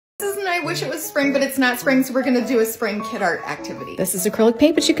And I wish it was spring, but it's not spring, so we're gonna do a spring kid art activity. This is acrylic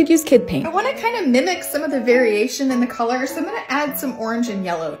paint, but you could use kid paint. I wanna kind of mimic some of the variation in the colors, so I'm gonna add some orange and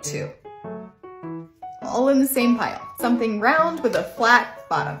yellow too. All in the same pile. Something round with a flat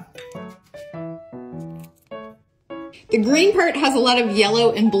bottom. The green part has a lot of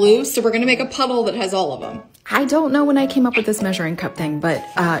yellow and blue, so we're gonna make a puddle that has all of them. I don't know when I came up with this measuring cup thing, but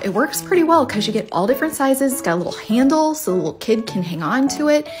it works pretty well because you get all different sizes. It's got a little handle so the little kid can hang on to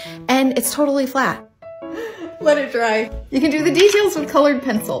it, and it's totally flat. Let it dry. You can do the details with colored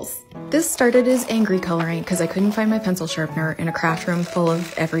pencils. This started as angry coloring because I couldn't find my pencil sharpener in a craft room full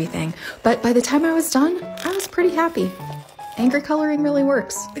of everything. But by the time I was done, I was pretty happy. Angry coloring really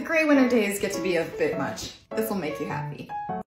works. The gray winter days get to be a bit much. This will make you happy.